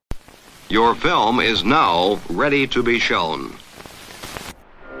Your film is now ready to be shown.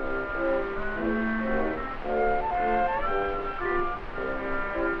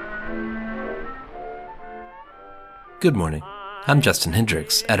 Good morning. I'm Justin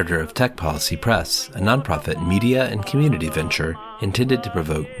Hendricks, editor of Tech Policy Press, a nonprofit media and community venture intended to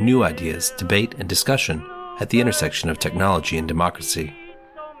provoke new ideas, debate, and discussion at the intersection of technology and democracy.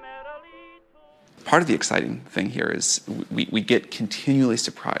 Part of the exciting thing here is we get continually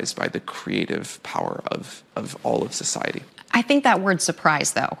surprised by the creative power of all of society. I think that word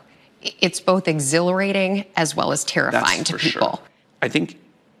surprise, though, it's both exhilarating as well as terrifying to people. Sure. I think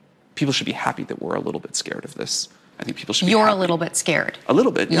people should be happy that we're a little bit scared of this. I think people should be You're happy. A little bit scared. A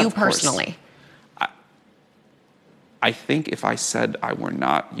little bit, yeah, You of course. personally. I think if I said I were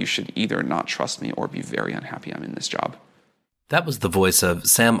not, you should either not trust me or be very unhappy I'm in this job. That was the voice of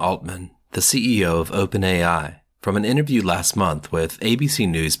Sam Altman, the CEO of OpenAI, from an interview last month with ABC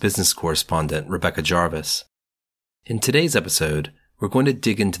News business correspondent Rebecca Jarvis. In today's episode, we're going to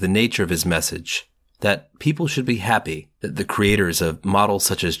dig into the nature of his message, that people should be happy that the creators of models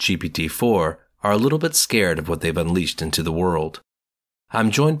such as GPT-4 are a little bit scared of what they've unleashed into the world.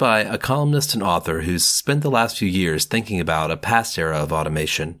 I'm joined by a columnist and author who's spent the last few years thinking about a past era of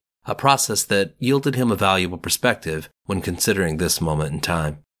automation, a process that yielded him a valuable perspective when considering this moment in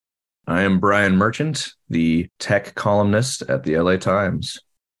time. I am Brian Merchant, the tech columnist at the LA Times.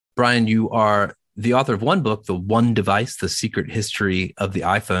 Brian, you are the author of one book, The One Device, The Secret History of the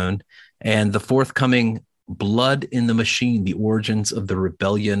iPhone, and the forthcoming Blood in the Machine, The Origins of the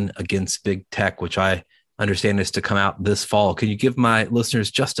Rebellion Against Big Tech, which I understand is to come out this fall. Can you give my listeners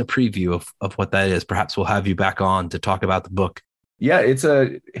just a preview of what that is? Perhaps we'll have you back on to talk about the book. Yeah, it's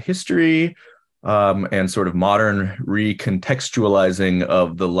a history and sort of modern recontextualizing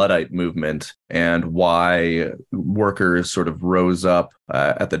of the Luddite movement and why workers sort of rose up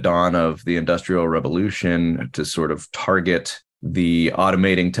at the dawn of the Industrial Revolution to sort of target the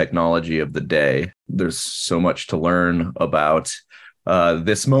automating technology of the day. There's so much to learn about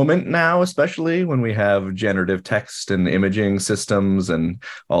this moment now, especially when we have generative text and imaging systems and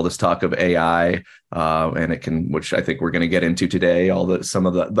all this talk of AI, and it can, which I think we're going to get into today, some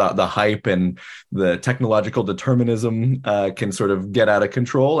of the hype and the technological determinism can sort of get out of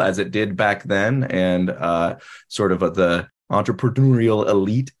control as it did back then, and sort of the entrepreneurial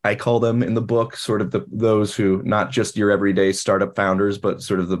elite, I call them in the book, sort of those who, not just your everyday startup founders, but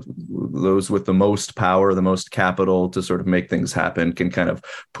sort of those with the most power, the most capital to sort of make things happen, can kind of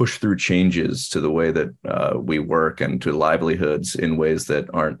push through changes to the way that we work and to livelihoods in ways that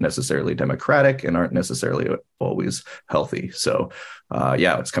aren't necessarily democratic and aren't necessarily always healthy. So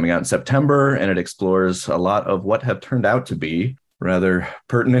it's coming out in September, and it explores a lot of what have turned out to be rather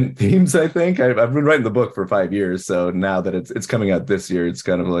pertinent themes, I think. I've been writing the book for 5 years, so now that it's coming out this year, it's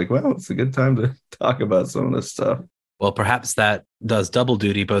kind of like, well, it's a good time to talk about some of this stuff. Well, perhaps that does double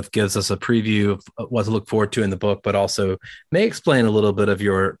duty, both gives us a preview of what to look forward to in the book, but also may explain a little bit of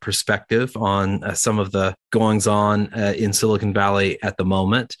your perspective on some of the goings-on in Silicon Valley at the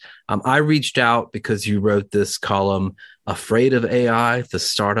moment. I reached out because you wrote this column, Afraid of AI, the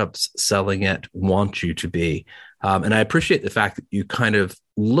startups selling it want you to be. And I appreciate the fact that you kind of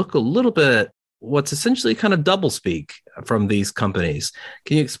look a little bit what's essentially kind of doublespeak from these companies.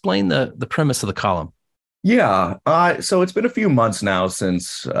 Can you explain the premise of the column? Yeah. So it's been a few months now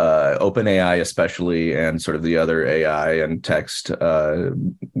since OpenAI especially, and sort of the other AI and text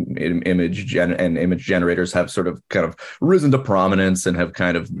image generators have sort of kind of risen to prominence and have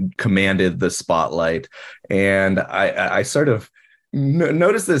kind of commanded the spotlight. And I sort of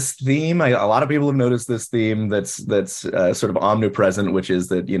notice this theme. A lot of people have noticed this theme that's sort of omnipresent, which is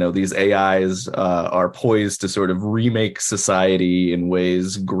that, these AIs are poised to sort of remake society in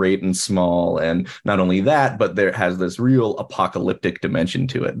ways great and small. And not only that, but there has this real apocalyptic dimension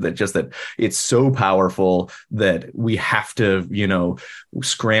to it, that it's so powerful that we have to,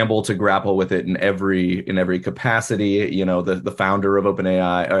 scramble to grapple with it in every capacity. The founder of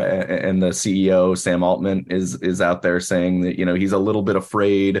OpenAI and the CEO, Sam Altman, is out there saying that, he's a little bit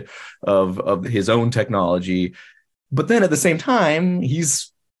afraid of his own technology, but then at the same time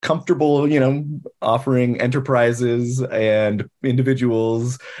he's comfortable, offering enterprises and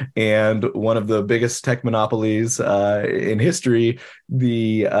individuals and one of the biggest tech monopolies in history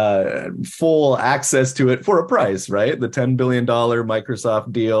the full access to it for a price, right? The $10 billion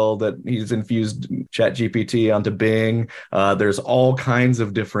Microsoft deal that he's infused ChatGPT onto Bing. There's all kinds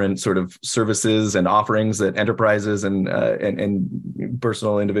of different sort of services and offerings that enterprises and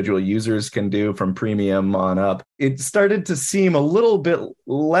personal individual users can do from premium on up. It started to seem a little bit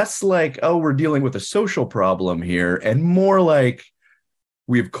less like, oh, we're dealing with a social problem here, and more like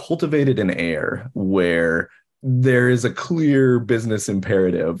we've cultivated an air where there is a clear business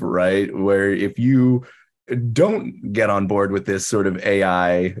imperative, right? Where if you don't get on board with this sort of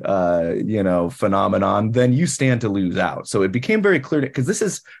AI, phenomenon, then you stand to lose out. So it became very clear because this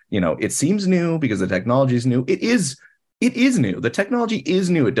is, it seems new because the technology is new. It is new. The technology is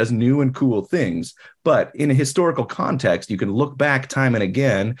new. It does new and cool things. But in a historical context, you can look back time and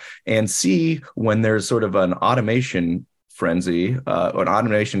again and see when there's sort of an automation frenzy, an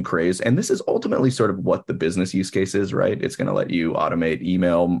automation craze. And this is ultimately sort of what the business use case is, right? It's going to let you automate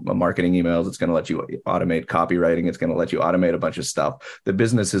marketing emails. It's going to let you automate copywriting. It's going to let you automate a bunch of stuff that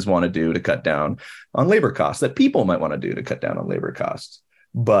businesses want to do to cut down on labor costs, that people might want to do to cut down on labor costs.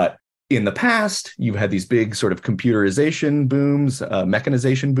 But in the past, you've had these big sort of computerization booms,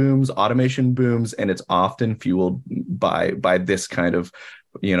 mechanization booms, automation booms, and it's often fueled by this kind of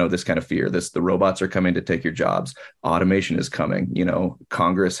fear. The robots are coming to take your jobs. Automation is coming.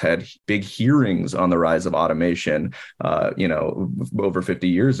 Congress had big hearings on the rise of automation, over 50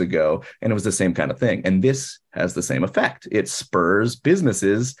 years ago, and it was the same kind of thing. And this has the same effect. It spurs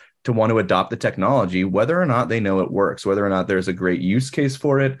businesses to want to adopt the technology, whether or not they know it works, whether or not there's a great use case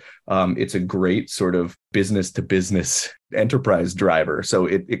for it. It's a great sort of business to business enterprise driver. So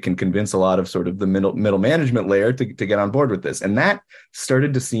it can convince a lot of sort of the middle management layer to get on board with this. And that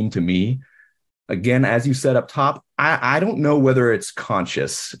started to seem to me, again, as you said up top, I don't know whether it's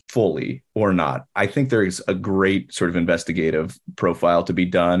conscious fully or not. I think there's a great sort of investigative profile to be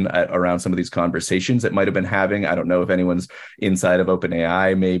done around some of these conversations that might have been having. I don't know if anyone's inside of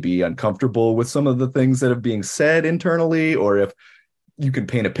OpenAI may be uncomfortable with some of the things that are being said internally, or if you can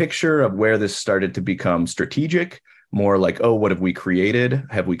paint a picture of where this started to become strategic, more like, oh, what have we created?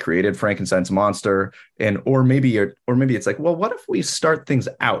 Have we created Frankenstein's monster? Or maybe it's like, well, what if we start things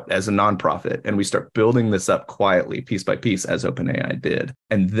out as a nonprofit and we start building this up quietly, piece by piece, as OpenAI did.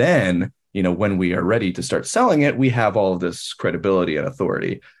 And then, when we are ready to start selling it, we have all of this credibility and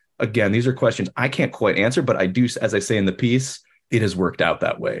authority. Again, these are questions I can't quite answer, but I do, as I say in the piece, it has worked out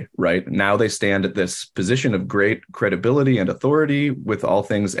that way, right? Now they stand at this position of great credibility and authority with all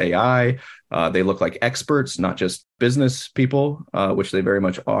things AI. They look like experts, not just business people, which they very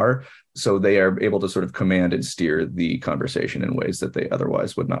much are. So they are able to sort of command and steer the conversation in ways that they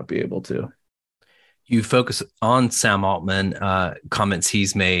otherwise would not be able to. You focus on Sam Altman. Comments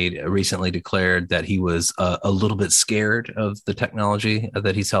he's made recently declared that he was a little bit scared of the technology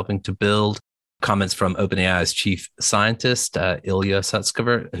that he's helping to build. Comments from OpenAI's chief scientist, Ilya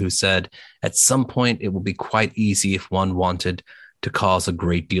Sutskever, who said, at some point, it will be quite easy if one wanted to cause a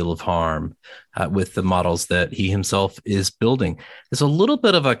great deal of harm with the models that he himself is building. There's a little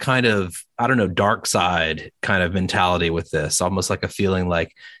bit of a kind of, dark side kind of mentality with this, almost like a feeling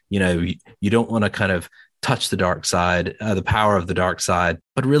like, you don't want to kind of touch the dark side, the power of the dark side,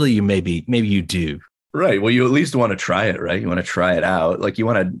 but really maybe you do. Right. Well, you at least want to try it, right? You want to try it out. Like you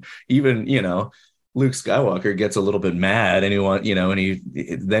want to even, Luke Skywalker gets a little bit mad and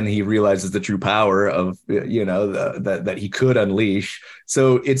then he realizes the true power of, that he could unleash.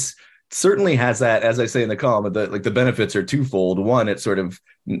 So it's certainly has that, as I say in the column, the benefits are twofold. One, it's sort of,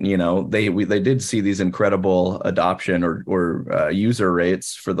 they did see these incredible adoption or user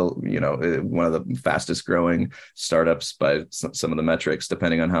rates for one of the fastest growing startups by some of the metrics,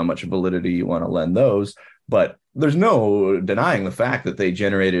 depending on how much validity you want to lend those. But there's no denying the fact that they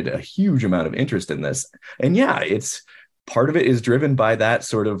generated a huge amount of interest in this. And yeah, it's part of it is driven by that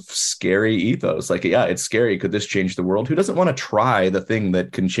sort of scary ethos. Like, yeah, it's scary. Could this change the world? Who doesn't want to try the thing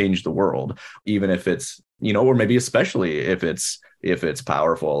that can change the world, even if it's, or maybe especially if it's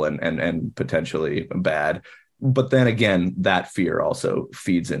powerful and potentially bad. But then again, that fear also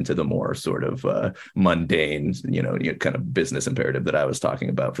feeds into the more sort of mundane, kind of business imperative that I was talking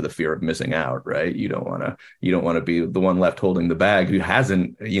about, for the fear of missing out, right? You don't want to be the one left holding the bag who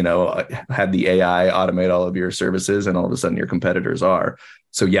hasn't, had the AI automate all of your services, and all of a sudden your competitors are.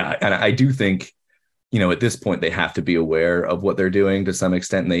 So yeah, and I do think, at this point, they have to be aware of what they're doing to some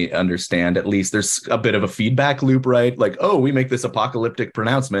extent. And they understand, at least there's a bit of a feedback loop, right? Like, oh, we make this apocalyptic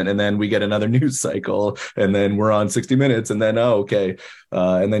pronouncement and then we get another news cycle and then we're on 60 Minutes and then, oh, okay.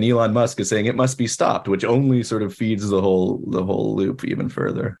 And then Elon Musk is saying it must be stopped, which only sort of feeds the whole loop even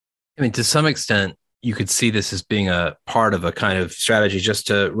further. I mean, to some extent, you could see this as being a part of a kind of strategy just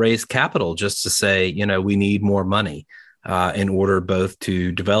to raise capital, just to say, we need more money. In order both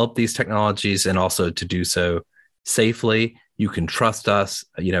to develop these technologies and also to do so safely. You can trust us.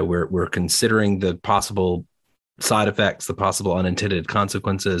 We're considering the possible side effects, the possible unintended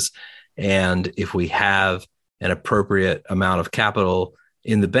consequences. And if we have an appropriate amount of capital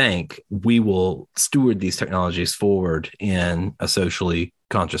in the bank, we will steward these technologies forward in a socially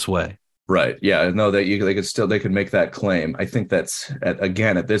conscious way. Right. Yeah. No, they could make that claim. I think that's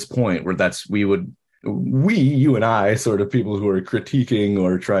at this point where you and I, sort of people who are critiquing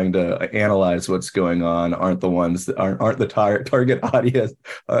or trying to analyze what's going on, aren't the ones that aren't the target audience,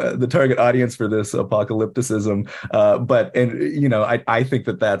 the target audience for this apocalypticism. I think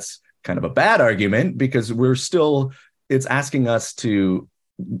that that's kind of a bad argument, because it's asking us to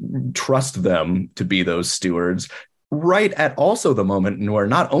trust them to be those stewards, right at also the moment where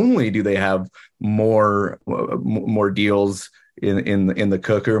not only do they have more deals in the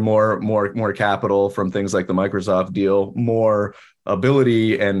cooker, more capital from things like the Microsoft deal, more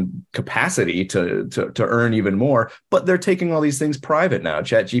ability and capacity to earn even more, but they're taking all these things private now.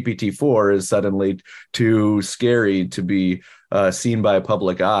 ChatGPT-4 is suddenly too scary to be seen by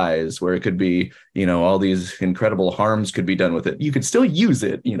public eyes, where it could be, all these incredible harms could be done with it. You could still use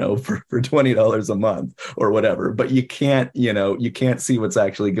it, for $20 a month or whatever, but you can't see what's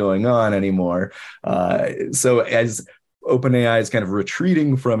actually going on anymore. So as OpenAI is kind of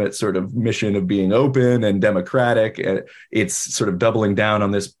retreating from its sort of mission of being open and democratic, it's sort of doubling down on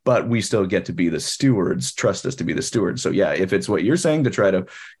this, but we still get to be the stewards, trust us to be the stewards. So yeah, if it's what you're saying, to try to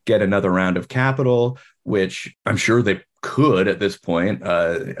get another round of capital, which I'm sure they could at this point,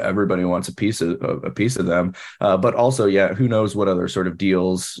 everybody wants a piece of them, but also, yeah, who knows what other sort of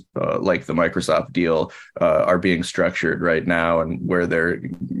deals like the Microsoft deal are being structured right now, and where they're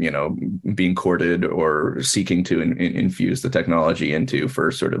being courted or seeking to infuse the technology into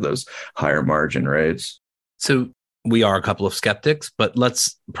for sort of those higher margin rates. So we are a couple of skeptics, but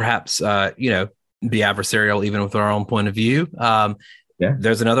let's perhaps be adversarial even with our own point of view. Yeah.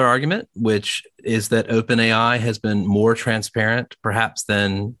 There's another argument, which is that OpenAI has been more transparent, perhaps,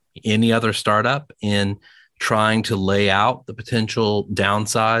 than any other startup in trying to lay out the potential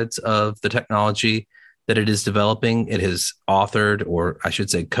downsides of the technology that it is developing. It has authored, or I should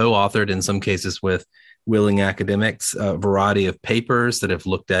say co-authored in some cases with willing academics, a variety of papers that have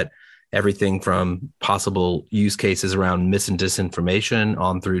looked at everything from possible use cases around mis and disinformation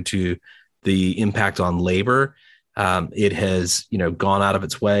on through to the impact on labor. It has, gone out of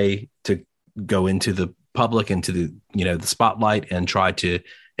its way to go into the public, into the, the spotlight, and try to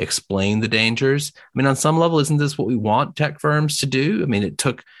explain the dangers. I mean, on some level, isn't this what we want tech firms to do? I mean, it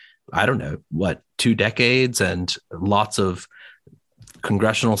took, 2 decades and lots of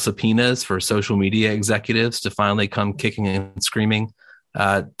congressional subpoenas for social media executives to finally come kicking and screaming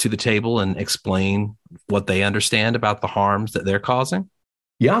to the table and explain what they understand about the harms that they're causing.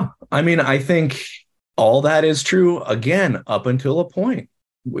 Yeah. I mean, I think all that is true, again, up until a point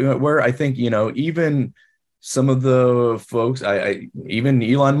where I think, even some of the folks, even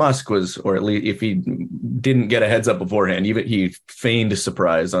Elon Musk was, or at least if he didn't get a heads up beforehand, even he feigned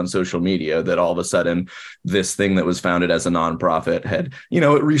surprise on social media that all of a sudden this thing that was founded as a nonprofit had, it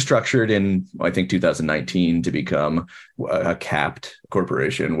restructured in, I think, 2019 to become a capped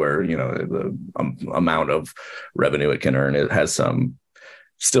corporation where, the amount of revenue it can earn, it has some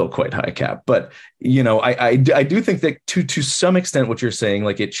still quite high cap. But, I do think that to some extent what you're saying,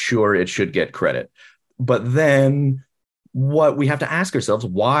 like it should get credit. But then what we have to ask ourselves,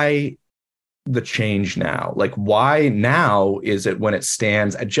 why the change now? Like, why now is it when it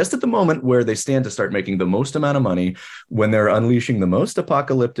stands just at the moment where they stand to start making the most amount of money, when they're unleashing the most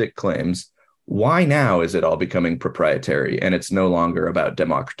apocalyptic claims? Why now is it all becoming proprietary and it's no longer about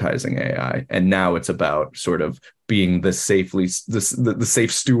democratizing AI? And now it's about sort of being the safe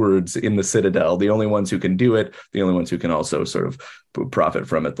stewards in the citadel, the only ones who can do it, the only ones who can also sort of profit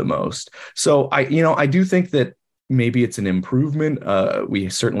from it the most. So I do think that maybe it's an improvement. We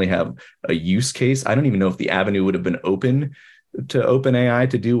certainly have a use case. I don't even know if the avenue would have been open to OpenAI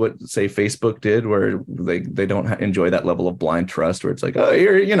to do what, say, Facebook did, where they don't enjoy that level of blind trust, where it's like, oh,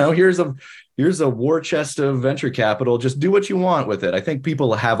 here's a war chest of venture capital, just do what you want with it. I think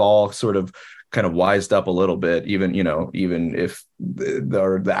people have all sort of kind of wised up a little bit, even if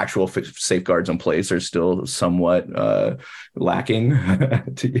the actual safeguards in place are still somewhat lacking,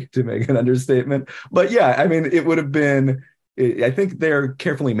 to make an understatement. But yeah, I mean, it would have been, I think they're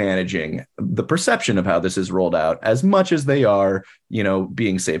carefully managing the perception of how this is rolled out as much as they are,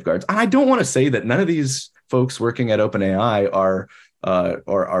 being safeguards. I don't want to say that none of these folks working at OpenAI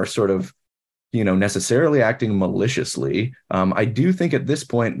are sort of, necessarily acting maliciously. I do think at this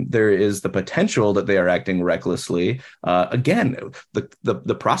point there is the potential that they are acting recklessly. Again,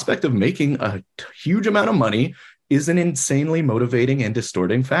 the prospect of making a huge amount of money is an insanely motivating and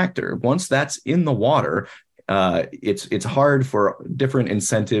distorting factor. Once that's in the water, it's hard for different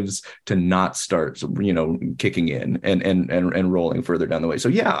incentives to not start, kicking in and rolling further down the way. So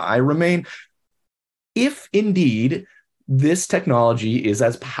yeah, I remain, if indeed this technology is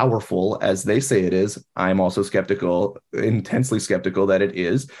as powerful as they say it is, I'm also skeptical, intensely skeptical that it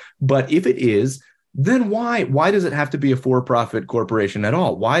is. But if it is, then why does it have to be a for-profit corporation at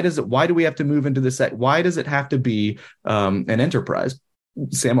all? Why do we have to move into this? Why does it have to be an enterprise?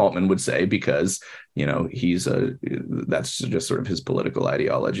 Sam Altman would say, because that's just sort of his political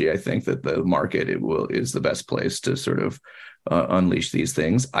ideology. I think that the market is the best place to sort of unleash these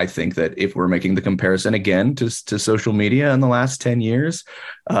things. I think that if we're making the comparison again to social media in the last 10 years,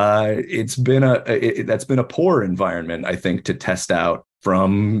 that's been a poor environment, I think, to test out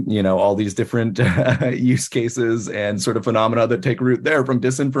from all these different use cases and sort of phenomena that take root there, from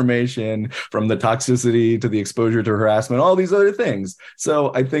disinformation, from the toxicity to the exposure to harassment, all these other things.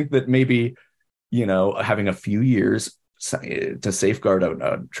 So I think that maybe having a few years to safeguard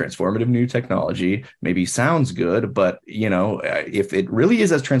a transformative new technology maybe sounds good, but if it really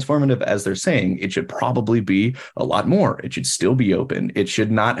is as transformative as they're saying, it should probably be a lot more. It should still be open. It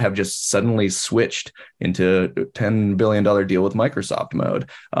should not have just suddenly switched into a $10 billion deal with Microsoft mode.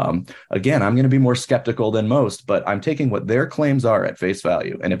 Again, I'm going to be more skeptical than most, but I'm taking what their claims are at face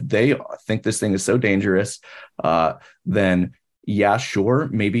value. And if they think this thing is so dangerous, then yeah, sure,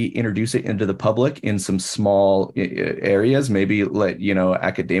 maybe introduce it into the public in some small areas, maybe let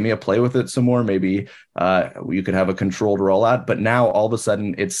academia play with it some more, maybe you could have a controlled rollout. But now all of a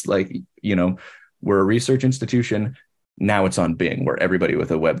sudden it's like, we're a research institution, now it's on Bing, where everybody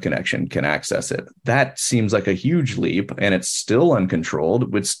with a web connection can access it. That seems like a huge leap, and it's still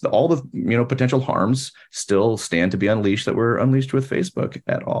uncontrolled, which all the potential harms still stand to be unleashed that were unleashed with Facebook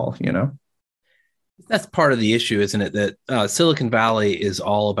at all. That's part of the issue, isn't it? That Silicon Valley is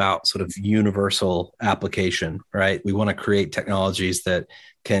all about sort of universal application, right? We want to create technologies that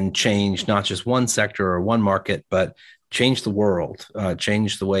can change not just one sector or one market, but change the world,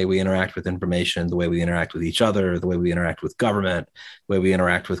 change the way we interact with information, the way we interact with each other, the way we interact with government, the way we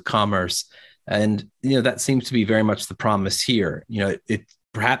interact with commerce. And, that seems to be very much the promise here.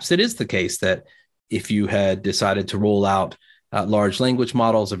 Perhaps it is the case that if you had decided to roll out large language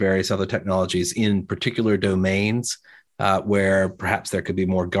models or various other technologies in particular domains where perhaps there could be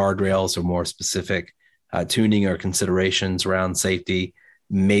more guardrails or more specific tuning or considerations around safety,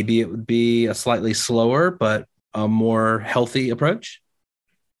 maybe it would be a slightly slower but a more healthy approach.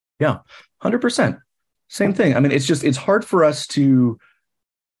 Yeah, 100%. Same thing. I mean, it's hard for us to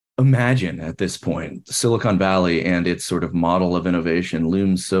imagine at this point. Silicon Valley and its sort of model of innovation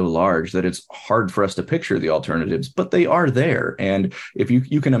looms so large that it's hard for us to picture the alternatives, but they are there. And if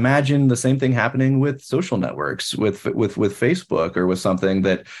you can imagine the same thing happening with social networks, with Facebook, or with something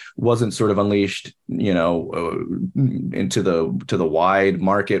that wasn't sort of unleashed, into the wide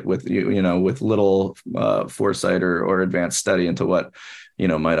market with with little foresight or advanced study into what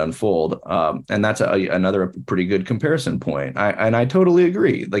might unfold. And that's another pretty good comparison point. I totally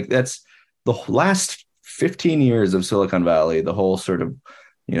agree. Like, that's the last 15 years of Silicon Valley, the whole sort of,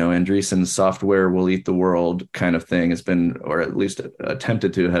 Andreessen's software will eat the world kind of thing has been, or at least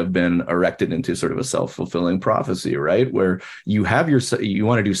attempted to have been, erected into sort of a self-fulfilling prophecy, right? Where you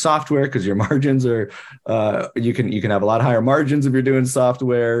want to do software because your margins are, you can have a lot higher margins if you're doing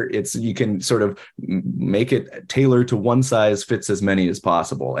software. You can sort of make it tailor to one size fits as many as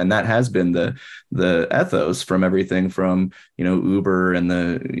possible. And that has been the ethos from everything from, Uber and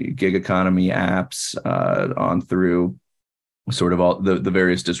the gig economy apps on through sort of all the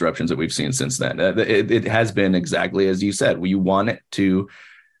various disruptions that we've seen since then. It has been exactly as you said. We want it to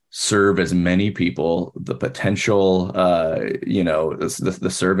serve as many people, the potential, the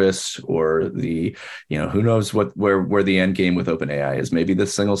service, or the, who knows where the end game with OpenAI is. Maybe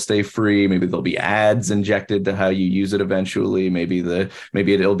this thing will stay free. Maybe there'll be ads injected to how you use it eventually. Maybe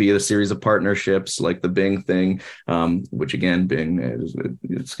it'll be a series of partnerships like the Bing thing, which again, Bing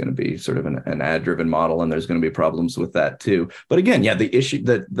it's going to be sort of an ad-driven model, and there's going to be problems with that too. But again, yeah,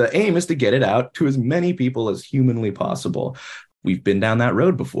 the aim is to get it out to as many people as humanly possible. We've been down that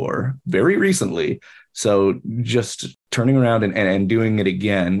road before, very recently. So just turning around and doing it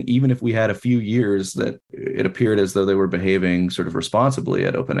again, even if we had a few years that it appeared as though they were behaving sort of responsibly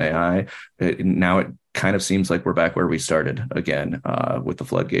at OpenAI, now it kind of seems like we're back where we started again, with the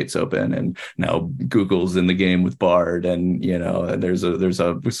floodgates open, and now Google's in the game with Bard, and and there's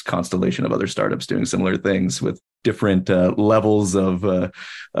a constellation of other startups doing similar things with different levels of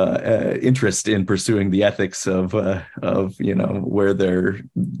interest in pursuing the ethics of where their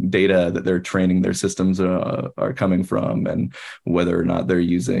data that they're training their systems are coming from, and whether or not they're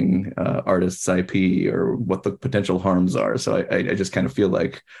using artists' IP or what the potential harms are. So I just kind of feel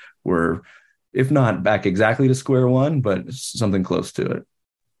like we're, if not back exactly to square one, but something close to it.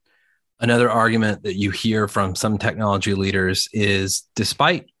 Another argument that you hear from some technology leaders is,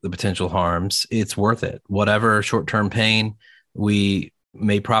 despite the potential harms, it's worth it. Whatever short-term pain we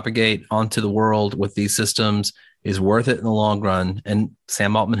may propagate onto the world with these systems is worth it in the long run. And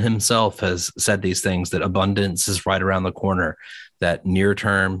Sam Altman himself has said these things, that abundance is right around the corner, that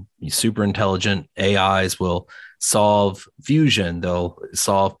near-term super intelligent AIs will solve fusion, they'll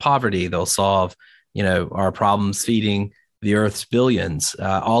solve poverty, they'll solve, our problems feeding the Earth's billions.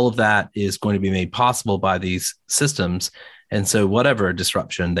 All of that is going to be made possible by these systems. And so whatever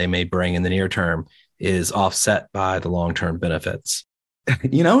disruption they may bring in the near term is offset by the long-term benefits.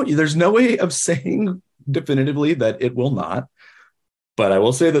 There's no way of saying definitively that it will not. But I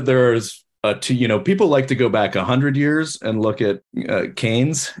will say that there's people like to go back 100 years and look at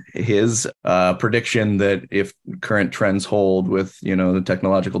Keynes, his prediction that if current trends hold with, the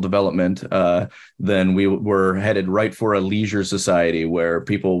technological development, then we're headed right for a leisure society where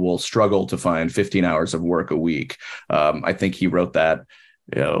people will struggle to find 15 hours of work a week. I think he wrote that,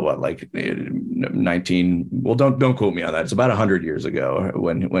 19, well, don't quote me on that. It's about 100 years ago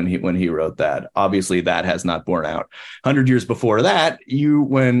when he wrote that. Obviously that has not borne out. 100 years before that,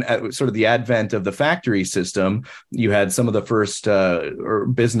 when at sort of the advent of the factory system, you had some of the first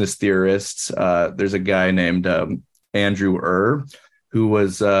business theorists. There's a guy named Andrew who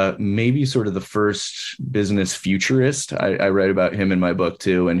was maybe sort of the first business futurist. I write about him in my book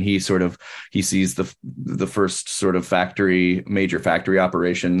too, and he sees the first sort of major factory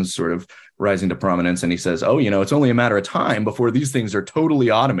operations sort of rising to prominence, and he says, it's only a matter of time before these things are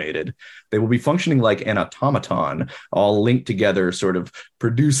totally automated. They will be functioning like an automaton, all linked together, sort of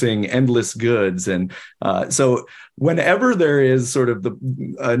producing endless goods. And so whenever there is sort of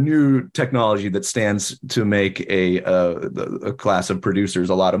a new technology that stands to make a class of producers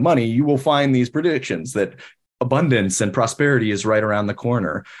a lot of money, you will find these predictions that abundance and prosperity is right around the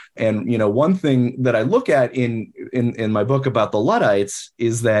corner. And one thing that I look at in my book about the Luddites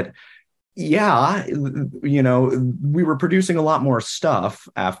is that, we were producing a lot more stuff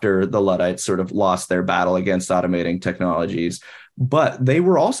after the Luddites sort of lost their battle against automating technologies, but they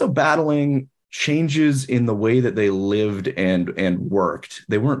were also battling changes in the way that they lived and worked.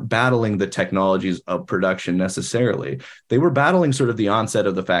 They weren't battling the technologies of production necessarily. They were battling sort of the onset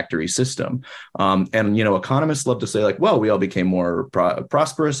of the factory system. Economists love to say we all became more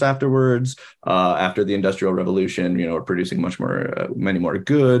prosperous afterwards. After the Industrial Revolution, we're producing many more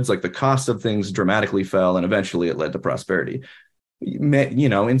goods. Like the cost of things dramatically fell, and eventually it led to prosperity.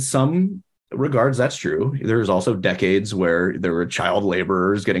 In some regards, that's true. There's also decades where there were child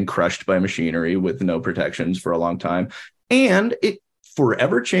laborers getting crushed by machinery with no protections for a long time. And it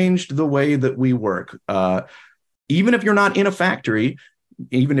forever changed the way that we work. Even if you're not in a factory,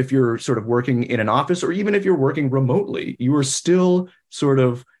 even if you're sort of working in an office, or even if you're working remotely, you are still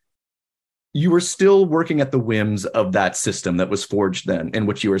working at the whims of that system that was forged then, in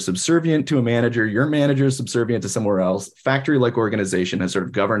which you are subservient to a manager, your manager is subservient to somewhere else. Factory-like organization has sort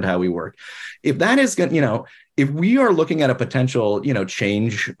of governed how we work. If that is, if we are looking at a potential,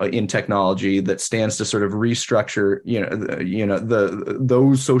 change in technology that stands to sort of restructure,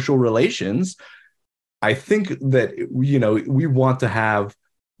 those social relations, I think that, we want to have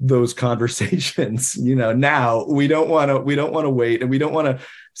those conversations, now. We don't want to wait, and we don't want to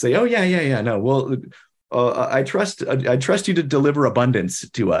say, no, well, I trust you to deliver abundance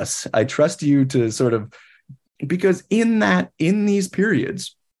to us. I trust you to sort of, because in these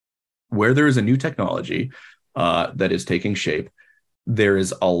periods where there is a new technology that is taking shape, there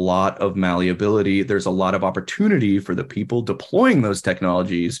is a lot of malleability. There's a lot of opportunity for the people deploying those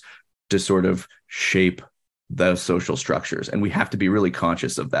technologies to sort of shape those social structures. And we have to be really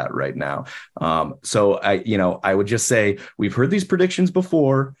conscious of that right now. So I would just say, we've heard these predictions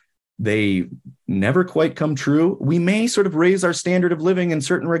before. They never quite come true. We may sort of raise our standard of living in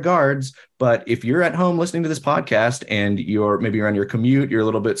certain regards, but if you're at home listening to this podcast and you're on your commute, you're a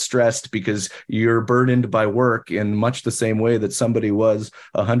little bit stressed because you're burdened by work in much the same way that somebody was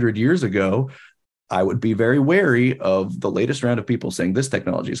 100 years ago, I would be very wary of the latest round of people saying this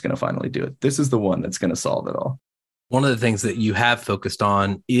technology is going to finally do it. This is the one that's going to solve it all. One of the things that you have focused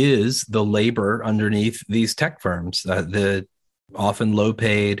on is the labor underneath these tech firms, the often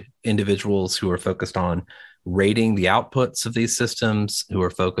low-paid individuals who are focused on rating the outputs of these systems, who are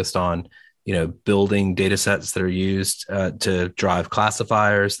focused on building data sets that are used to drive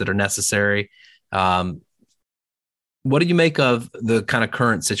classifiers that are necessary. What do you make of the kind of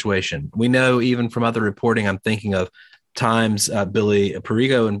current situation? We know even from other reporting, I'm thinking of Times, Billy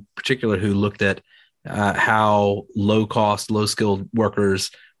Perigo in particular, who looked at how low-cost, low-skilled workers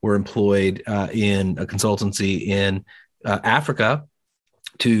were employed in a consultancy in Africa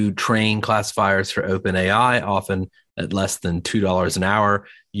to train classifiers for OpenAI, often at less than $2 an hour.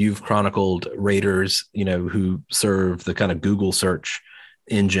 You've chronicled raiders, who serve the kind of Google search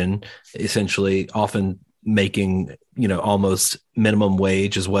engine, essentially often making, almost minimum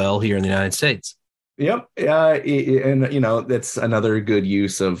wage as well here in the United States. Yep. And that's another good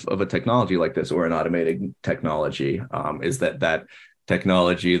use of a technology like this, or an automated technology, is that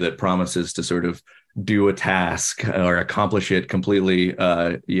technology that promises to sort of do a task or accomplish it completely,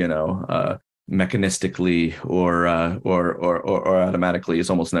 mechanistically or automatically is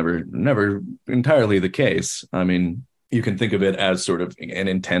almost never entirely the case. I mean, you can think of it as sort of an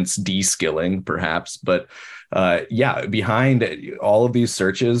intense de-skilling, perhaps, but behind all of these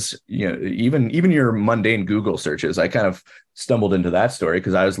searches, even your mundane Google searches, I kind of stumbled into that story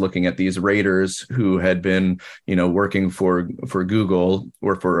because I was looking at these raiders who had been, working for Google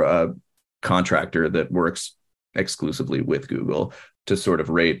or for a contractor that works exclusively with Google to sort of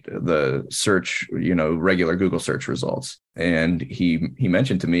rate the search, regular Google search results. And he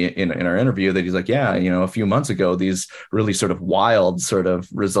mentioned to me in our interview that he's like, a few months ago, these really sort of wild sort of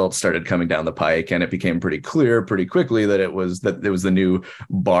results started coming down the pike, and it became pretty clear pretty quickly that it was the new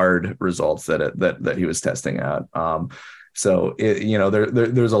Bard results that he was testing out. So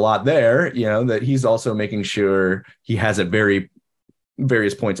there's a lot there, that he's also making sure he has at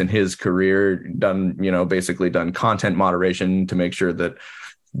various points in his career done content moderation to make sure that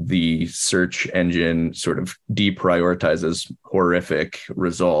the search engine sort of deprioritizes horrific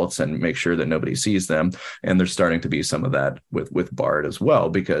results and make sure that nobody sees them. And there's starting to be some of that with Bard as well,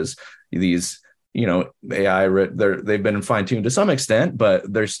 because these, AI, they've been fine-tuned to some extent,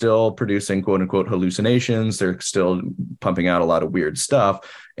 but they're still producing quote unquote hallucinations. They're still pumping out a lot of weird stuff.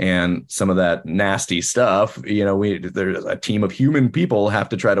 And some of that nasty stuff, there's a team of human people have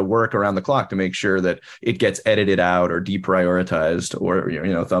to try to work around the clock to make sure that it gets edited out or deprioritized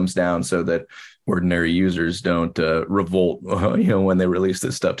or, thumbs down, so that ordinary users don't revolt, when they release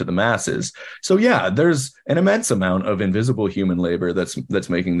this stuff to the masses. So there's an immense amount of invisible human labor that's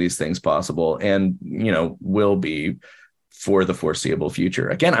making these things possible, and will be for the foreseeable future.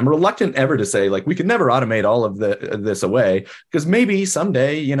 Again, I'm reluctant ever to say like we can never automate all of this away, because maybe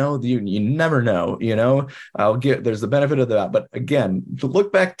someday, you never know. There's the benefit of that. But again, to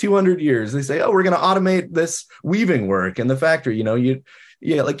look back 200 years, they say, oh, we're going to automate this weaving work in the factory.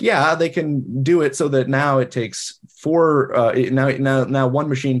 They can do it so that now it takes now one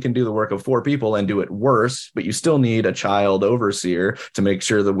machine can do the work of four people and do it worse, but you still need a child overseer to make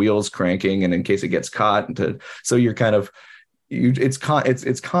sure the wheel's cranking, and in case it gets caught, so you're kind of it's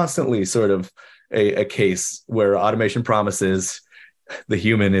constantly sort of a case where automation promises the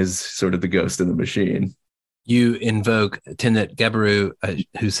human is sort of the ghost in the machine. You invoke Timnit Gebru,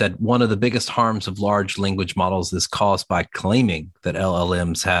 who said one of the biggest harms of large language models is caused by claiming that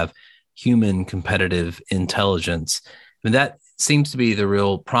LLMs have human competitive intelligence. And that seems to be the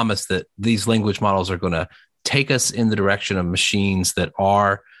real promise, that these language models are going to take us in the direction of machines that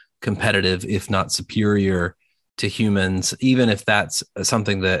are competitive, if not superior to humans, even if that's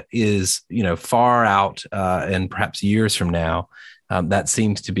something that is, far out and perhaps years from now. That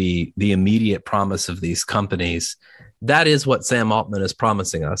seems to be the immediate promise of these companies. That is what Sam Altman is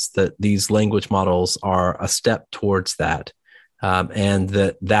promising us, that these language models are a step towards that. And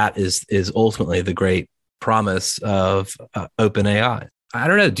that is ultimately the great promise of OpenAI. I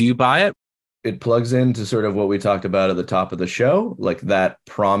don't know. Do you buy it? It plugs into sort of what we talked about at the top of the show, like that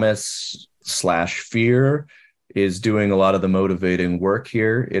promise / fear is doing a lot of the motivating work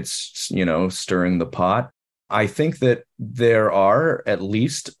here. It's, stirring the pot. I think that there are at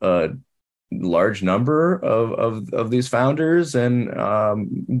least a large number of these founders and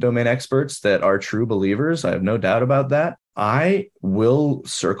domain experts that are true believers. I have no doubt about that. I will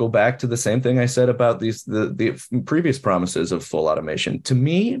circle back to the same thing I said about the previous promises of full automation. To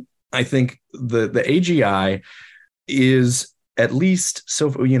me, I think the AGI is at least, so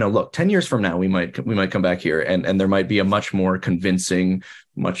look, 10 years from now, we might come back here and there might be a much more convincing,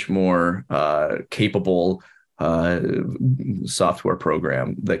 much more capable software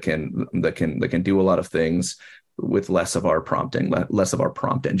program that can do a lot of things with less of our prompting, less of our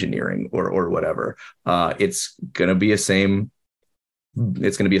prompt engineering or whatever. It's going to be a similar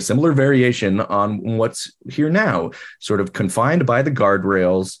variation on what's here now, sort of confined by the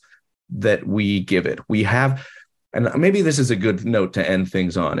guardrails, that we give it. We have, and maybe this is a good note to end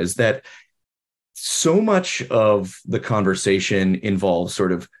things on, is that so much of the conversation involves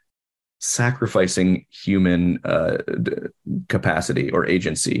sort of sacrificing human capacity or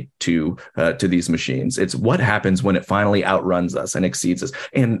agency to these machines. It's what happens when it finally outruns us and exceeds us.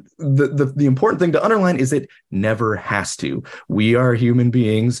 And the important thing to underline is it never has to. We are human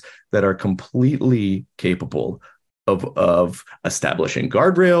beings that are completely capable of establishing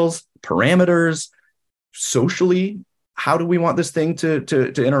guardrails, parameters, socially. How do we want this thing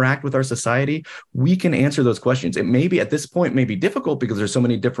to interact with our society? We can answer those questions. It may be at this point may be difficult because there's so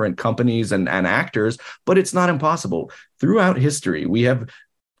many different companies and actors, but it's not impossible. Throughout history, we have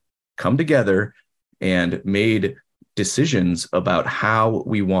come together and made decisions about how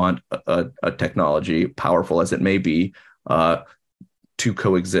we want a technology, powerful as it may be, to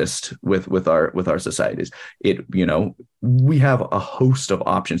coexist with our societies. We have a host of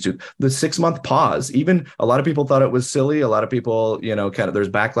options. To the 6-month pause, even a lot of people thought it was silly. A lot of people, kind of there's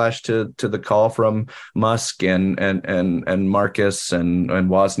backlash to the call from Musk and Marcus and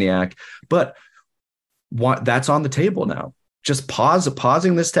Wozniak, but that's on the table now. Just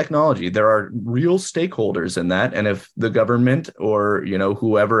pausing this technology. There are real stakeholders in that, and if the government or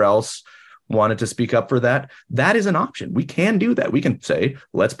whoever else wanted to speak up for that, that is an option. We can do that. We can say,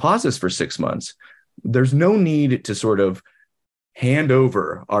 let's pause this for 6 months. There's no need to sort of hand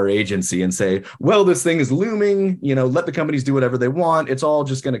over our agency and say, well, this thing is looming, let the companies do whatever they want. It's all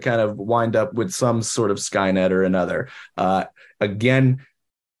just going to kind of wind up with some sort of Skynet or another. Again,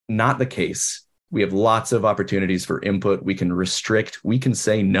 not the case. We have lots of opportunities for input. We can restrict. We can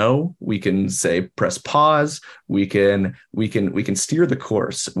say no. We can say press pause. We can steer the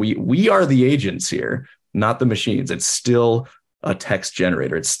course. We are the agents here, not the machines. It's still a text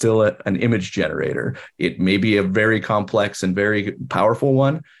generator. It's still an image generator. It may be a very complex and very powerful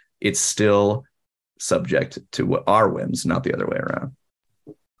one. It's still subject to our whims, not the other way around.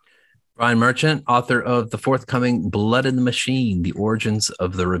 Brian Merchant, author of the forthcoming Blood in the Machine, The Origins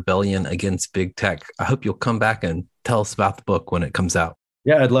of the Rebellion Against Big Tech. I hope you'll come back and tell us about the book when it comes out.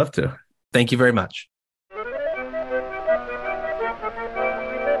 Yeah, I'd love to. Thank you very much.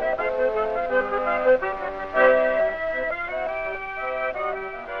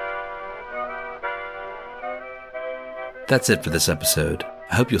 That's it for this episode.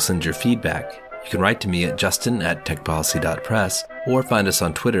 I hope you'll send your feedback. You can write to me at justin@techpolicy.press or find us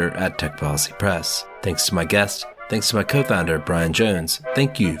on Twitter @techpolicypress. Thanks to my guest. Thanks to my co-founder, Brian Jones.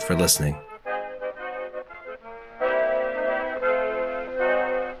 Thank you for listening.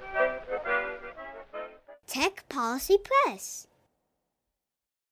 Tech Policy Press.